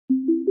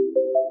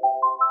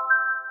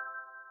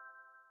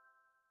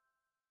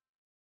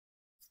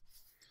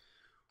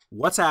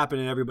What's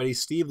happening, everybody?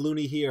 Steve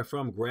Looney here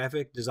from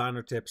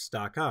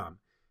GraphicDesignerTips.com.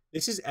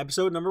 This is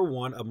episode number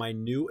 1 of my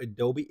new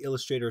Adobe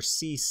Illustrator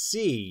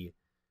CC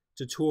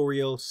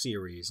tutorial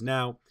series.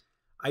 Now,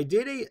 I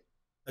did a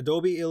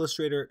Adobe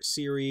Illustrator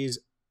series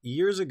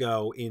years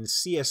ago in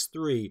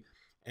CS3,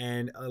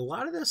 and a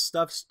lot of this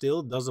stuff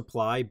still does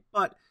apply,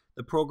 but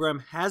the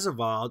program has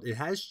evolved, it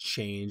has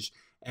changed,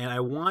 and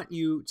I want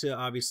you to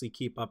obviously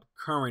keep up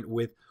current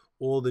with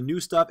all the new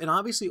stuff and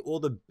obviously all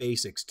the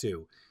basics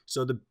too.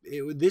 So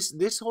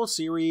this whole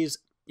series,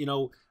 you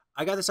know,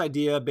 I got this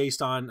idea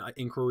based on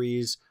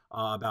inquiries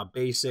about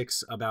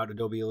basics about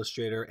Adobe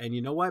Illustrator, and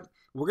you know what?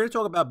 We're going to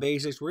talk about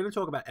basics. We're going to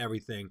talk about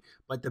everything,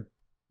 but the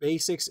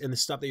basics and the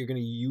stuff that you're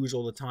going to use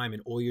all the time in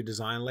all your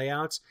design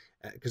layouts,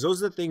 because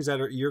those are the things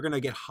that you're going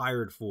to get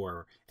hired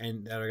for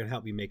and that are going to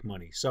help you make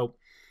money. So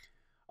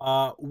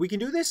we can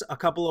do this a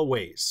couple of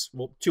ways.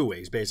 Well, 2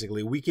 ways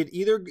basically. We could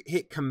either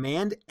hit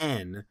Command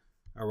N,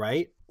 all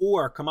right,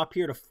 or come up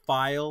here to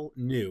File,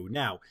 New.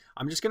 Now,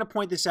 I'm just going to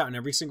point this out in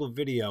every single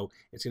video.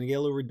 It's going to get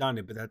a little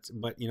redundant,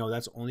 but you know,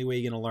 that's the only way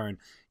you're going to learn.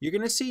 You're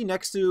going to see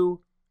next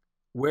to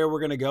where we're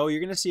going to go, you're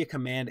going to see a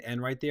Command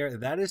N right there.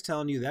 That is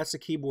telling you that's the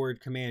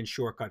keyboard command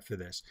shortcut for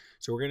this.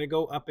 So we're going to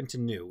go up into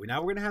New.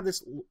 Now we're going to have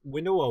this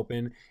window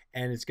open,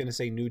 and it's going to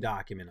say New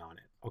Document on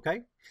it,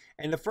 okay?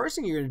 And the first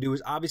thing you're going to do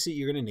is obviously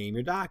you're going to name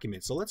your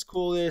document. So let's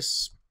call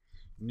this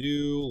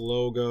New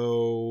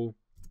Logo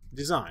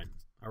Design,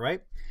 all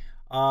right?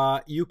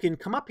 You can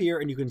come up here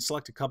and you can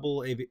select a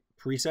couple of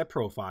preset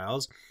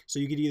profiles. So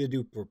you could either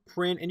do for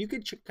print, and you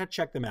could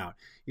check them out.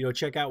 You know,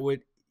 check out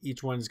what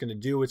each one is going to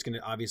do. It's going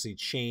to obviously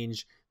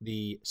change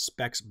the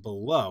specs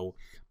below,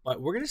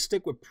 but we're going to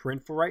stick with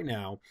print for right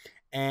now.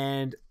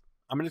 And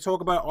I'm going to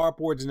talk about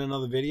artboards in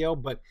another video,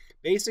 but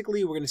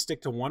basically we're going to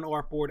stick to one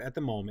artboard at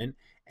the moment,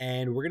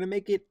 and we're going to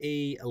make it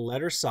a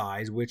letter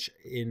size, which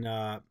in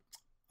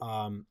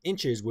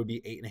inches would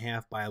be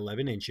 8.5 by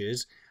 11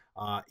 inches.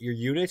 Your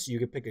units, you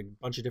can pick a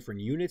bunch of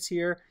different units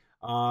here,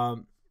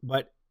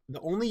 but the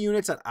only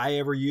units that I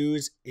ever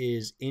use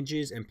is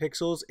inches and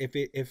pixels.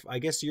 If I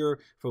guess you're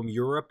from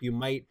Europe, you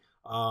might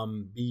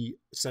be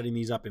setting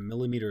these up in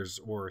millimeters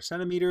or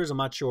centimeters. I'm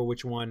not sure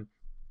which one,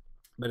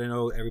 but I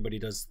know everybody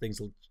does things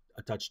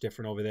a touch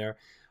different over there.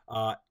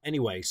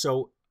 Anyway,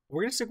 so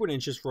we're going to stick with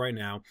inches for right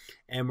now,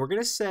 and we're going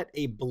to set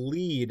a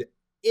bleed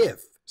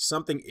if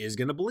something is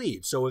going to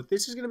bleed. So if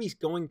this is going to be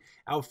going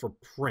out for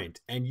print,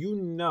 and you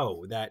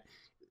know that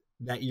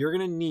you're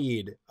going to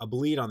need a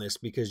bleed on this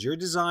because you're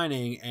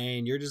designing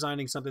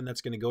something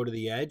that's going to go to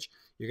the edge,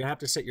 you're going to have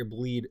to set your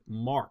bleed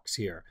marks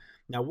here.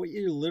 Now what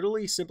you're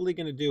literally simply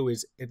going to do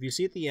is, if you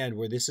see at the end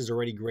where this is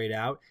already grayed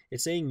out,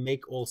 it's saying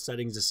make all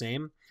settings the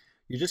same.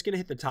 You're just going to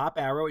hit the top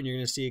arrow and you're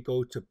going to see it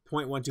go to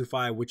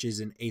 0.125, which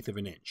is 1/8 of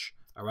an inch.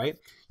 All right.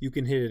 You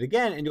can hit it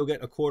again and you'll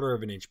get 1/4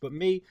 of an inch. But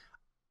me,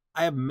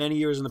 I have many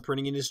years in the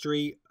printing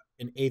industry.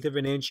 1/8 of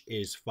an inch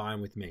is fine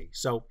with me.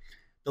 So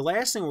the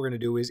last thing we're going to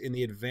do is in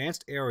the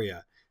advanced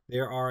area,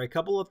 there are a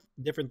couple of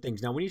different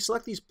things. Now, when you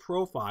select these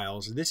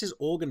profiles, this is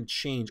all going to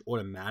change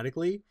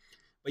automatically,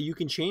 but you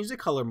can change the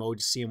color mode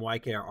to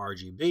CMYK or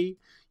RGB.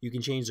 You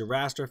can change the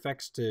raster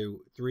effects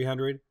to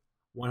 300,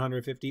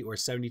 150, or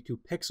 72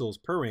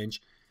 pixels per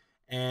inch.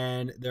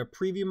 And the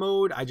preview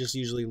mode, I just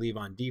usually leave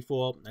on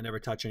default. I never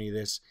touch any of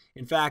this.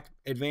 In fact,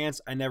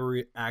 advanced, I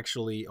never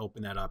actually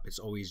open that up. It's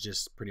always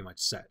just pretty much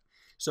set.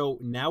 So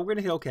now we're going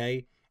to hit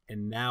OK,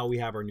 and now we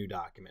have our new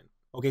document.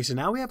 Okay, so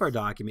now we have our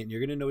document, and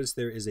you're going to notice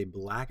there is a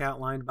black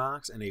outline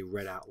box and a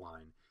red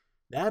outline.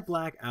 That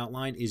black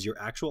outline is your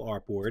actual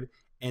artboard,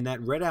 and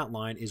that red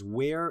outline is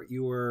where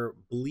your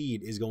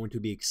bleed is going to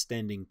be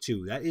extending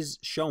to. That is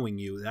showing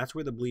you that's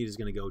where the bleed is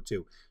going to go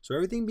to. So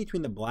everything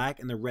between the black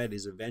and the red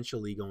is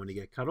eventually going to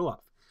get cut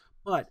off.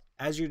 But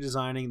as you're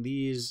designing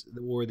these,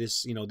 or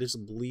this, you know, this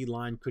bleed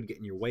line could get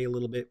in your way a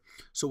little bit.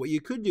 So what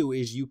you could do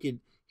is you could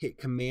hit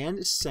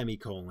Command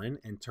semicolon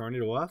and turn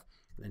it off,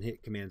 and then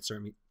hit Command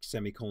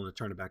semicolon to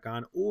turn it back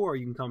on, or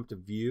you can come to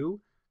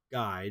View,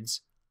 Guides,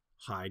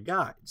 Hide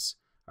Guides.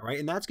 All right,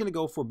 and that's going to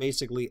go for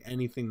basically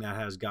anything that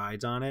has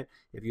guides on it.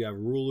 If you have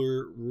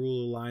ruler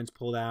lines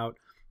pulled out,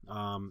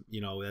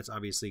 you know, that's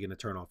obviously going to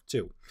turn off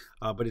too.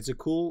 But it's a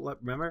cool,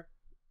 remember,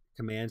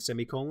 Command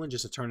semicolon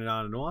just to turn it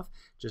on and off,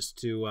 just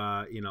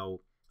to you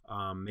know,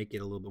 make it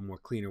a little bit more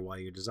cleaner while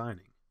you're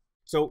designing.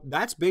 So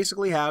that's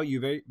basically how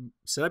you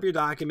set up your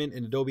document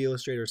in Adobe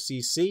Illustrator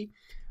CC.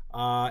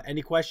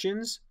 Any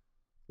questions?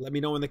 Let me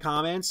know in the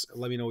comments.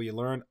 Let me know what you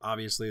learned.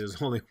 Obviously,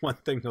 there's only one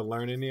thing to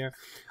learn in here.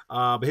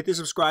 But hit the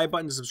subscribe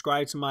button to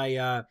subscribe to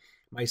my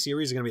my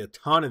series. There's going to be a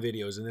ton of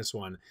videos in this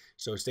one.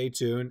 So stay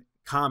tuned.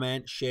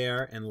 Comment,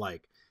 share, and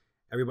like.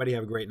 Everybody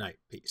have a great night.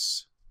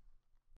 Peace.